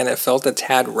anticlimactic and it felt a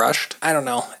tad rushed. I don't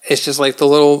know. It's just like the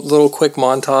little quick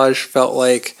montage felt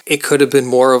like it could have been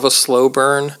more of a slow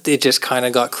burn. It just kind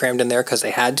of got crammed in there because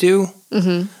they had to.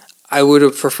 Mm-hmm. I would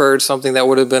have preferred something that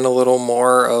would have been a little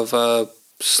more of a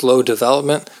slow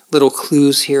development, little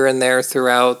clues here and there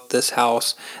throughout this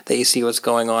house that you see what's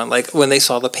going on. Like when they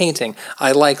saw the painting,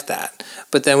 I liked that.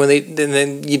 But then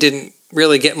then you didn't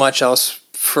really get much else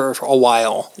for a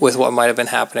while with what might have been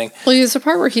happening. Well, there's a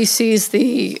part where he sees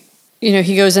he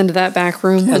goes into that back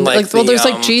room and there's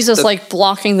like Jesus like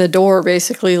blocking the door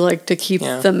basically like to keep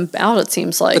them out, it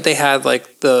seems like. But they had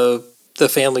like the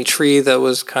family tree that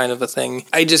was kind of a thing.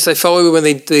 I felt like when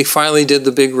they finally did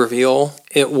the big reveal,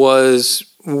 it was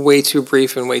way too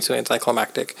brief and way too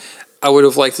anticlimactic. I would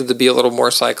have liked it to be a little more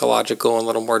psychological and a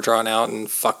little more drawn out and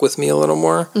fuck with me a little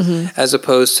more, as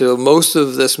opposed to most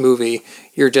of this movie,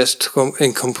 you're just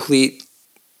in complete,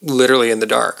 literally in the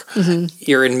dark. Mm-hmm.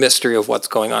 You're in mystery of what's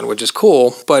going on, which is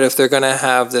cool. But if they're going to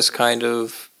have this kind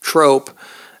of trope,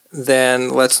 then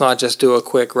let's not just do a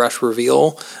quick rush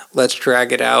reveal. Let's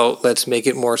drag it out. Let's make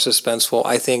it more suspenseful.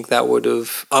 I think that would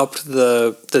have upped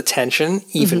the tension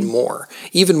even more.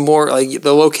 Even more, like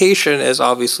the location is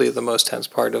obviously the most tense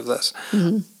part of this.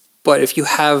 Mm-hmm. But if you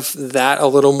have that a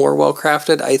little more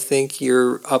well-crafted, I think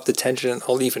you're up the tension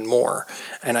even more.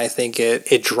 And I think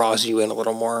it draws you in a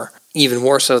little more, even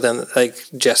more so than like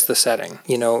just the setting.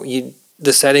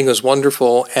 The setting was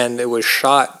wonderful and it was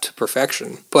shot to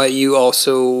perfection, but you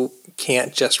also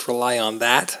can't just rely on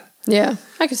that. Yeah,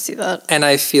 I can see that. And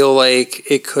I feel like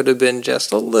it could have been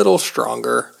just a little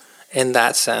stronger in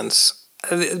that sense.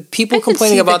 People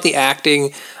complaining about the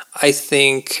acting, I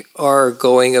think, are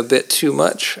going a bit too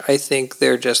much. I think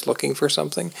they're just looking for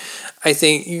something. I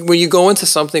think when you go into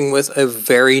something with a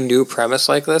very new premise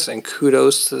like this, and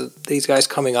kudos to these guys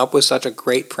coming up with such a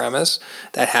great premise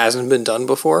that hasn't been done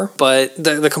before, but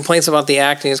the complaints about the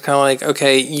acting is kind of like,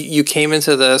 okay, you came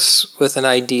into this with an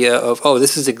idea of, oh,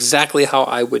 this is exactly how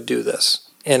I would do this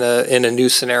in a new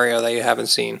scenario that you haven't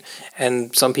seen.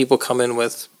 And some people come in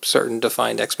with certain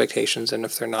defined expectations, and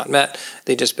if they're not met,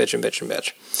 they just bitch and bitch and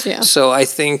bitch. Yeah. So I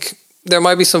think there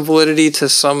might be some validity to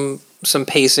some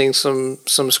pacing, some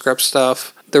script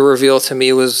stuff. The reveal to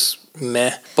me was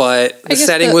meh, but the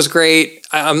setting was great.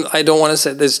 I don't want to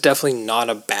say there's definitely not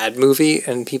a bad movie,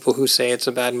 and people who say it's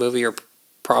a bad movie are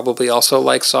probably also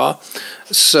like Saw.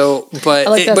 So, but I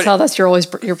like that's your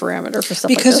parameter for stuff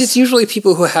like this. Because it's usually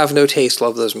people who have no taste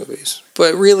love those movies.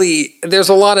 But really, there's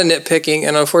a lot of nitpicking,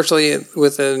 and unfortunately,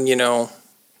 within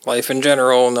life in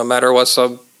general, no matter what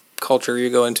subculture you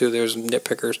go into, there's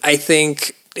nitpickers. I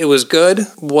think it was good.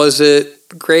 Was it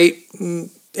great?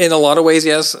 In a lot of ways,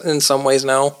 yes. In some ways,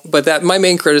 no. But my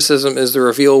main criticism is the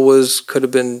reveal could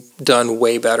have been done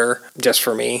way better, just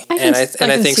for me. I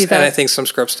think some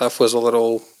script stuff was a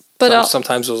little. But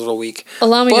sometimes it was a little weak.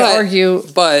 Allow me to argue.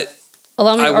 But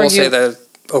I will say that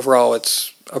overall,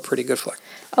 it's a pretty good flick.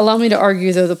 Allow me to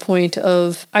argue, though, the point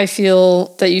of, I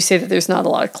feel that you say that there's not a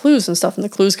lot of clues and stuff, and the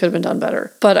clues could have been done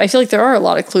better. But I feel like there are a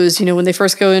lot of clues. When they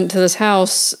first go into this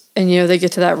house and, they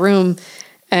get to that room,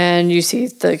 and you see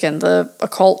the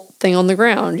occult thing on the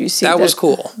ground. You see that was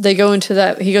cool. They go into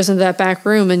that. He goes into that back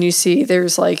room, and you see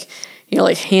there's like,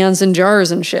 like hands in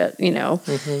jars and shit.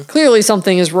 Clearly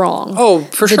something is wrong. Oh,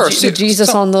 for sure. The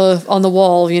Jesus on the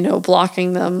wall,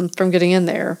 blocking them from getting in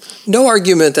there. No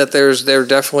argument that they're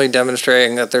definitely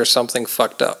demonstrating that there's something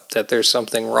fucked up, that there's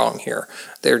something wrong here.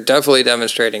 They're definitely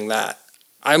demonstrating that.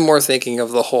 I'm more thinking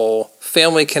of the whole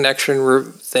family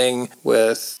connection thing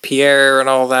with Pierre and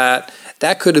all that.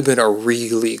 That could have been a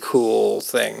really cool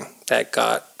thing that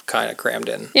got kind of crammed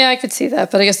in. Yeah, I could see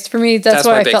that, but I guess for me, that's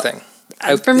why my I big felt, thing.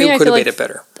 For me, it I could feel have like made it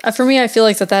better. For me, I feel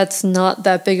like that's not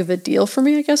that big of a deal for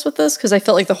me, I guess, with this, because I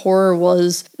felt like the horror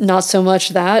was not so much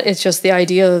that. It's just the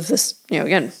idea of this,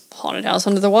 again, haunted house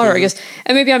under the water, I guess.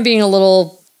 And maybe I'm being a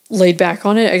little laid back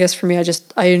on it. I guess for me,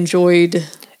 I enjoyed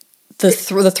the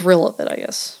thrill of it, I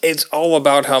guess. It's all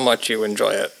about how much you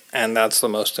enjoy it, and that's the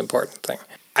most important thing.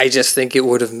 I just think it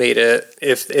would have made it,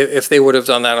 if they would have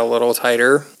done that a little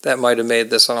tighter, that might have made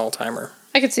this an all-timer.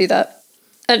 I could see that.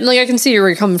 And I can see where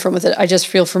you're coming from with it. I just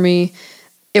feel for me,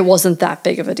 it wasn't that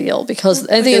big of a deal because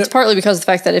I think it's partly because of the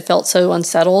fact that it felt so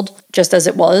unsettled, just as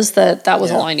it was, that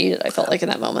was all I needed. I felt like in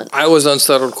that moment. I was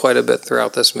unsettled quite a bit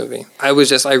throughout this movie. I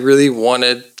really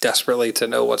wanted desperately to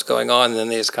know what's going on, and then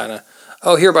they just kind of,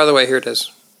 by the way, here it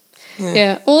is.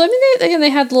 Yeah. Well, I mean, they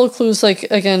had little clues, like,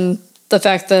 again, the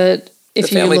fact that the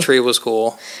family tree was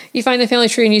cool. You find the family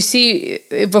tree, and you see,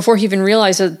 before he even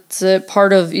realizes it's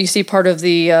part of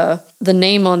the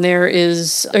name on there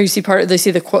is, or they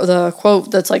see the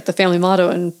quote that's like the family motto,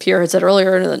 and Pierre had said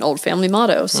earlier, an old family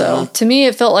motto. So to me,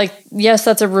 it felt like, yes,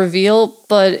 that's a reveal,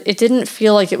 but it didn't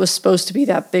feel like it was supposed to be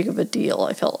that big of a deal,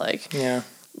 I felt like. Yeah.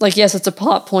 Like, yes, it's a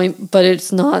plot point, but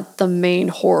it's not the main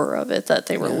horror of it that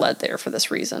they were led there for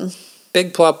this reason.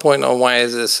 Big plot point on why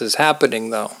this is happening,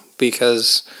 though,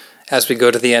 because as we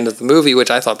go to the end of the movie, which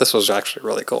I thought this was actually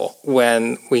really cool,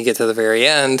 when we get to the very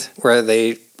end, where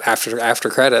they, after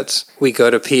credits, we go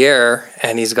to Pierre,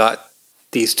 and he's got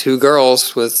these two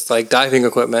girls with, like, diving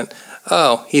equipment.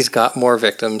 Oh, he's got more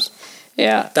victims.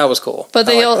 Yeah. That was cool. But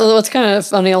what's kind of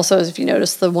funny also is if you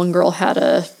notice, the one girl had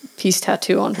a peace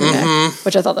tattoo on her neck,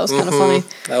 which I thought that was kind of funny.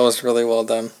 That was really well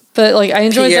done. But, like, I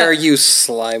enjoyed Pierre, that. you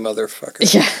sly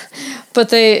motherfucker. Yeah. But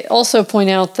they also point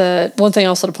out that, one thing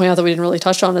also to point out that we didn't really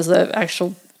touch on is the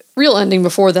actual real ending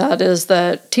before that is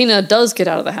that Tina does get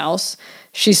out of the house.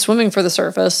 She's swimming for the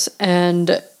surface,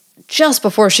 and just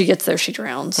before she gets there, she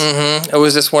drowns. It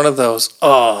was just one of those,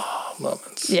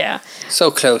 moments. Yeah.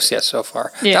 So close yet so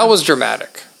far. Yeah. That was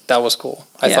dramatic. That was cool.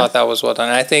 I thought that was well done.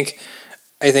 And I think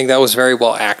that was very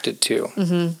well acted, too.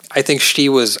 I think she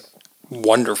was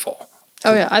wonderful.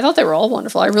 Oh, yeah. I thought they were all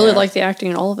wonderful. I really liked the acting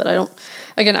in all of it.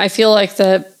 I feel like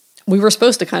that we were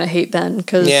supposed to kind of hate Ben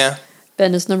because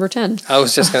Ben is number 10. I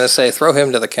was just going to say, throw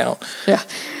him to the count. Yeah.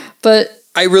 But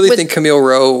I really think Camille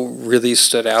Rowe really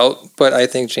stood out, but I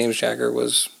think James Jagger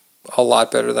was a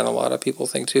lot better than a lot of people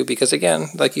think, too. Because, again,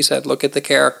 like you said, look at the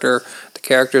character. The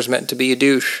character's meant to be a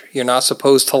douche. You're not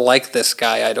supposed to like this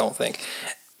guy, I don't think.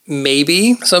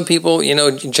 Maybe some people,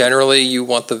 generally you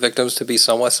want the victims to be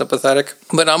somewhat sympathetic,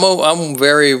 but I'm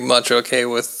very much okay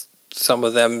with some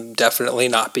of them definitely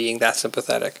not being that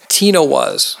sympathetic. Tina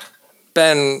was.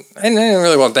 Ben, I didn't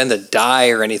really want Ben to die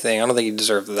or anything. I don't think he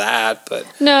deserved that, but...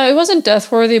 No, it wasn't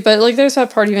death worthy, but like there's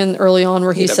that part even early on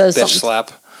where he says bitch something.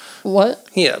 Slap. What?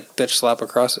 He had a bitch slap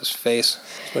across his face.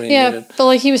 That's what he needed. But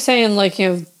like he was saying, like,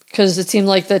 because it seemed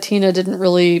like that Tina didn't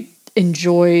really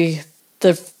enjoy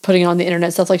the putting on the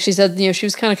internet stuff. Like she said, she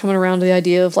was kind of coming around to the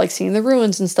idea of like seeing the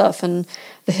ruins and stuff and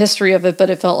the history of it, but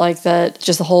it felt like that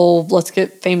just the whole let's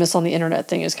get famous on the internet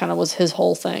thing was his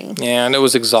whole thing. Yeah, and it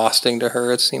was exhausting to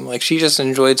her. It seemed like she just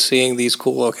enjoyed seeing these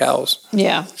cool locales.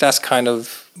 Yeah. That's kind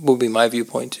of would be my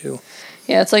viewpoint too.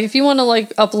 Yeah, it's like if you want to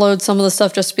like upload some of the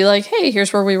stuff just to be like, hey,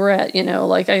 here's where we were at,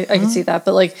 like I could see that.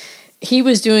 But like he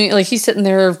was doing, like, he's sitting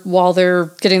there while they're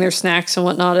getting their snacks and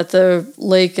whatnot at the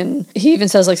lake, and he even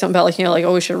says, like, something about, like,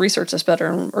 oh, we should research this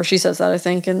better, or she says that, I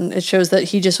think, and it shows that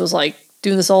he just was, like,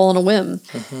 doing this all on a whim.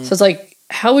 So it's like,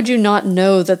 how would you not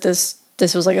know that this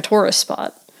was, like, a tourist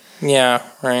spot? Yeah,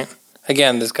 right.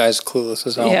 Again, this guy's clueless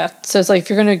as hell. Yeah, so it's like, if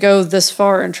you're going to go this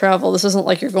far and travel, this isn't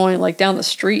like you're going, like, down the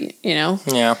street,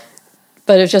 Yeah.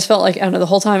 But it just felt like, I don't know, the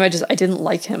whole time I didn't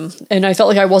like him. And I felt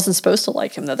like I wasn't supposed to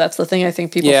like him. That's the thing I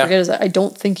think people forget is that I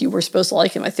don't think you were supposed to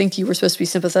like him. I think you were supposed to be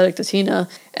sympathetic to Tina.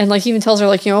 And like he even tells her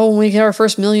like, when we get our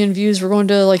first 1 million views, we're going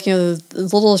to like, the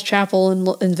littlest chapel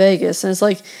in Vegas. And it's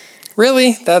like.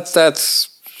 Really? That's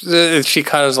she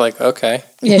kind of was like, okay.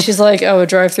 Yeah, she's like, oh, a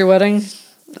drive-through wedding?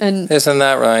 And isn't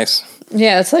that nice?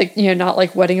 Yeah, it's like, not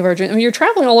like wedding of our dreams. I mean, you're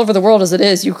traveling all over the world as it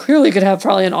is. You clearly could have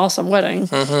probably an awesome wedding.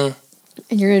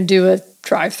 And you're going to do a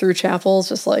drive-through chapel. It's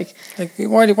just like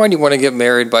why do you want to get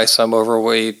married by some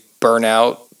overweight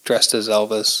burnout dressed as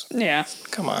Elvis? Yeah.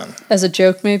 Come on. As a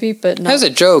joke, maybe, but not. As a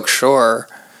joke, sure.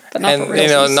 But not and for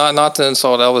real. not to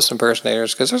insult Elvis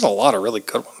impersonators, because there's a lot of really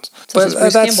good ones. But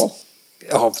Bruce Campbell.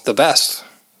 Oh, the best.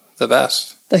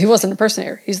 Though he wasn't an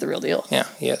impersonator. He's the real deal. Yeah,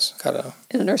 he is.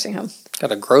 In a nursing home.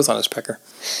 Got a growth on his pecker.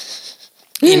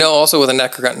 Also with a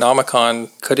Necronomicon,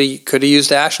 could have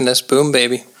used Ash in this. Boom,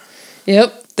 baby.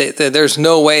 Yep. There's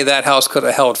no way that house could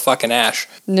have held fucking Ash.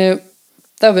 Nope.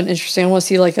 That would have been interesting. I want to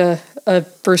see like a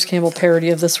Bruce Campbell parody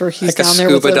of this where he's like down there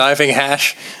with with scuba diving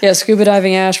Ash. Yeah, scuba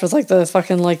diving Ash with like the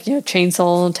fucking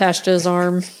chainsaw attached to his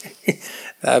arm.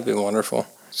 That'd be wonderful.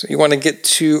 So you want to get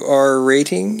to our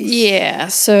ratings? Yeah.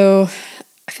 So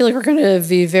I feel like we're going to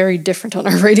be very different on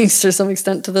our ratings to some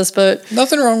extent to this, but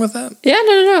nothing wrong with that. Yeah,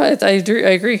 no. I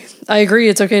agree. I agree.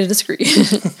 It's okay to disagree.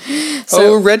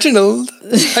 So, Reginald,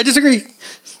 I disagree.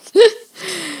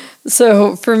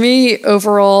 So for me,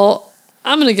 overall,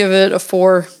 I'm going to give it a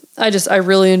 4. I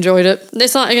really enjoyed it.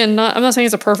 It's not, I'm not saying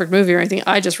it's a perfect movie or anything.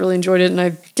 I just really enjoyed it, and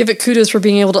I give it kudos for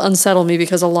being able to unsettle me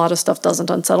because a lot of stuff doesn't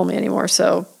unsettle me anymore.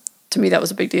 So to me, that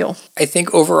was a big deal. I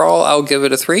think overall, I'll give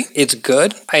it a 3. It's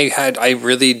good. I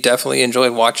really definitely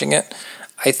enjoyed watching it.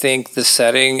 I think the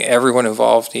setting, everyone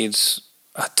involved needs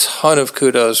a ton of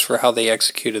kudos for how they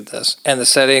executed this. And the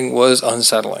setting was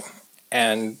unsettling.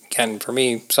 And again, for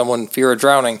me, someone fear of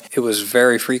drowning, it was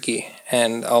very freaky.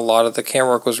 And a lot of the camera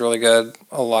work was really good.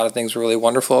 A lot of things were really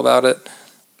wonderful about it.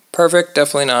 Perfect,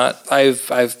 definitely not.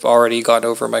 I've already got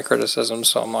over my criticism,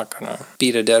 so I'm not going to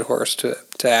beat a dead horse to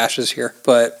ashes here.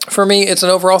 But for me, it's an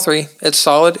overall 3. It's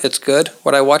solid. It's good.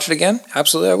 Would I watch it again?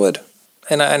 Absolutely, I would.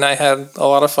 And I had a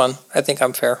lot of fun. I think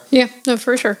I'm fair. Yeah, no,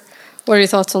 for sure. What are your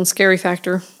thoughts on scary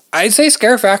factor? I'd say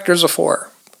scare factor is a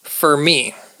 4 for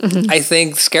me. Mm-hmm. I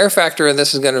think scare factor in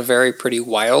this is going to vary pretty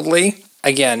wildly.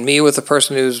 Again, me with a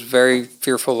person who's very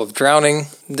fearful of drowning,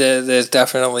 this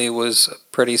definitely was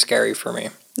pretty scary for me.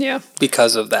 Yeah.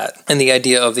 Because of that. And the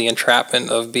idea of the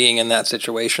entrapment of being in that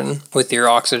situation with your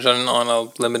oxygen on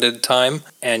a limited time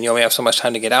and you only have so much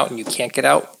time to get out and you can't get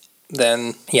out,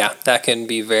 then yeah, that can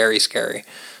be very scary.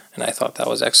 And I thought that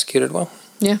was executed well.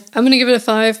 Yeah. I'm going to give it a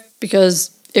 5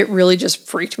 because it really just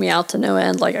freaked me out to no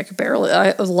end. Like I could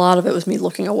a lot of it was me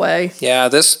looking away. Yeah,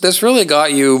 this really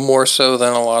got you more so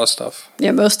than a lot of stuff.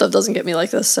 Yeah, most stuff doesn't get me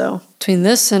like this. So between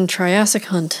this and Triassic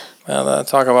Hunt. Well,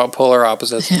 talk about polar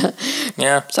opposites.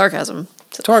 Yeah. Sarcasm.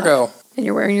 Torgo. And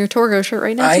you're wearing your Torgo shirt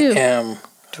right now, too. I am.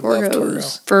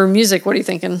 Torgos. For music, what are you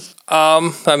thinking?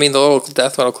 The little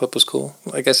death metal clip was cool.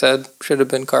 Like I said, should have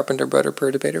been Carpenter, Brother,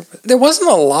 Perturbator. But there wasn't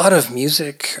a lot of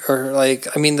music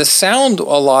the sound, a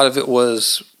lot of it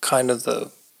was kind of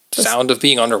the sound of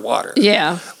being underwater.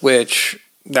 Yeah. Which,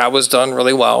 that was done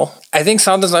really well. I think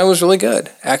sound design was really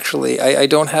good, actually. I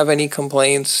don't have any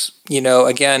complaints.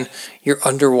 Again, you're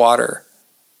underwater.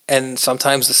 And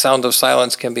sometimes the sound of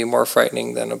silence can be more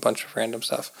frightening than a bunch of random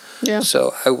stuff. Yeah.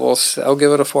 So I'll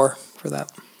give it a 4 for that.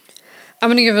 I'm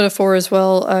going to give it a 4 as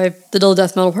well. The little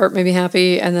death metal part made me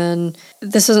happy. And then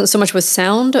this isn't so much with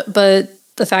sound, but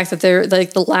the fact that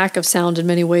the lack of sound in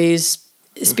many ways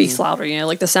speaks louder.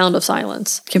 Like the sound of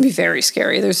silence can be very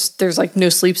scary. There's like No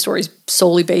Sleep Stories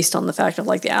solely based on the fact of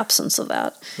like the absence of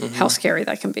that, how scary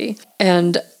that can be.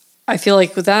 And I feel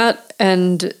like with that,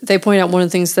 and they point out one of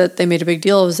the things that they made a big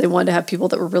deal of is they wanted to have people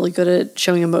that were really good at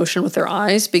showing emotion with their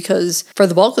eyes, because for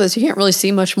the bulk of this, you can't really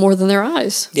see much more than their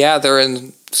eyes. Yeah, they're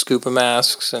in scuba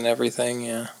masks and everything,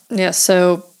 yeah. Yeah,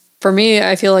 so for me,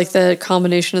 I feel like the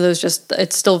combination of those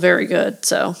it's still very good,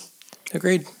 so.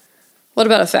 Agreed. What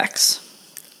about effects?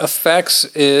 Effects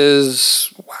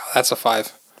is, that's a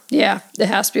 5. Yeah, it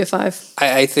has to be a 5.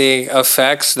 I think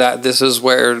effects, that this is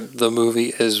where the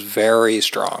movie is very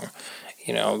strong.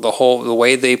 The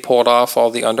way they pulled off all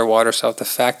the underwater stuff, the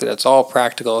fact that it's all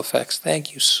practical effects.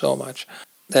 Thank you so much.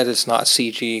 That it's not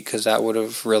CG, because that would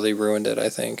have really ruined it, I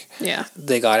think. Yeah.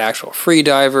 They got actual free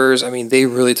divers. They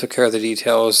really took care of the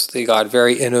details. They got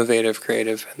very innovative,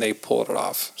 creative, and they pulled it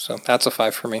off. So that's a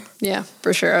 5 for me. Yeah,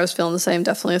 for sure. I was feeling the same.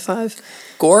 Definitely a 5.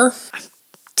 Gore?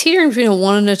 Teetering between a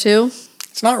 1 and a 2.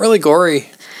 It's not really gory.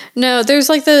 No, there's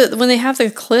like when they have the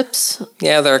clips.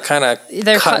 Yeah, they're kind of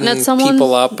cutting at someone.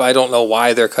 People up. I don't know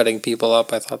why they're cutting people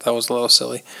up. I thought that was a little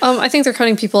silly. I think they're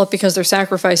cutting people up because they're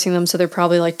sacrificing them, so they're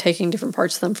probably like taking different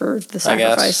parts of them for the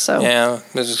sacrifice. I guess. So yeah,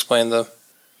 just explain the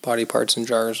body parts in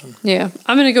jars. Yeah,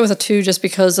 I'm gonna go with a 2 just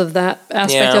because of that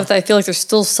aspect of it. I feel like there's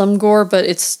still some gore, but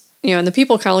it's and the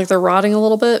people kind of like they're rotting a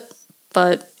little bit,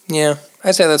 but. Yeah,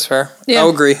 I'd say that's fair. Yeah. I'll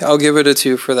agree. I'll give it a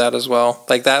 2 for that as well.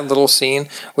 Like that little scene,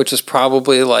 which is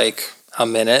probably like a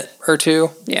minute or 2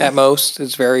 at most.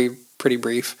 It's very pretty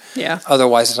brief. Yeah.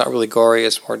 Otherwise, it's not really gory.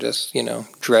 It's more just,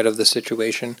 dread of the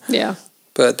situation. Yeah.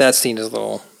 But that scene is a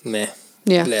little meh.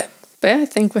 Yeah. Bleh. But yeah, I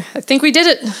think we did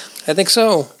it. I think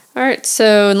so. All right.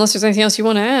 So unless there's anything else you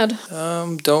want to add.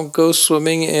 Don't go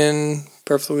swimming in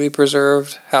perfectly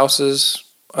preserved houses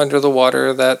under the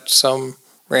water that some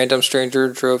random stranger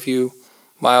drove you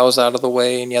miles out of the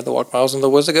way and you had to walk miles in the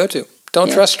woods to go to.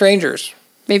 Don't trust strangers.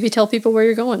 Maybe tell people where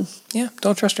you're going. Yeah,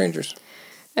 don't trust strangers.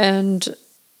 And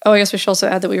I guess we should also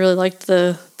add that we really liked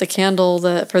the candle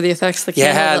that for the effects. The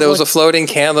candle Yeah, there was a floating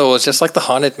candle. It was just like the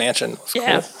Haunted Mansion. It was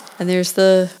cool. And there's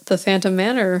the Phantom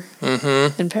Manor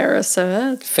in Paris.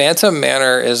 So Phantom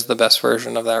Manor is the best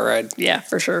version of that ride. Yeah,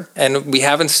 for sure. And we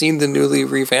haven't seen the newly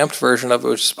revamped version of it,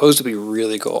 which is supposed to be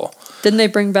really cool. Didn't they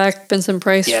bring back Vincent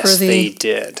Price for the... Yes, they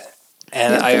did.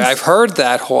 And I've heard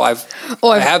that whole... I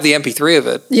have the MP3 of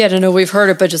it. Yeah, no, we've heard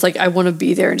it, but just like I want to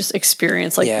be there and just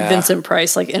experience Vincent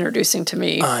Price introducing to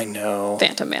me. I know.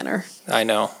 Phantom Manor. I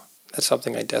know. That's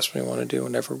something I desperately want to do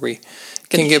whenever we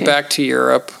can get back to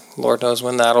Europe. Lord knows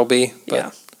when that'll be. But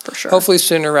yeah, for sure. Hopefully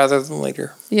sooner rather than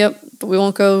later. Yep, but we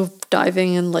won't go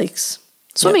diving in lakes.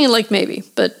 Swimming in lake maybe,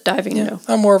 but diving no.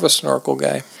 I'm more of a snorkel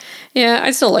guy. Yeah,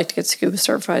 I'd still like to get scuba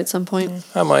certified at some point.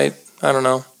 I might. I don't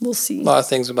know. We'll see. A lot of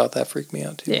things about that freak me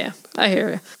out too. Yeah, I hear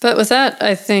you. But with that,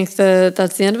 I think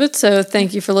that's the end of it. So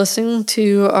thank you for listening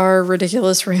to our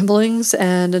ridiculous ramblings.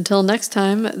 And until next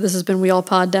time, this has been We All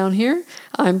Pod Down Here.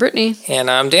 I'm Brittany. And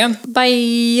I'm Dan.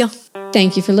 Bye.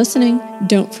 Thank you for listening.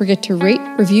 Don't forget to rate,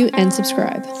 review, and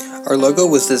subscribe. Our logo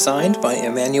was designed by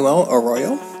Emmanuel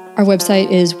Arroyo. Our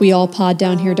website is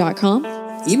weallpoddownhere.com.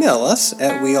 Email us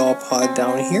at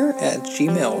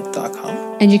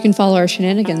weallpoddownhere@gmail.com. And you can follow our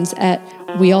shenanigans at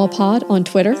weallpod on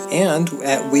Twitter. And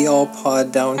at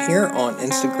weallpoddownhere on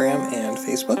Instagram and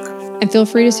Facebook. And feel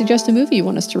free to suggest a movie you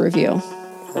want us to review.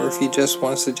 Or if you just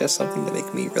want to suggest something to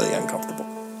make me really uncomfortable.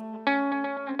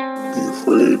 Be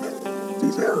afraid.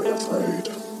 Be very afraid.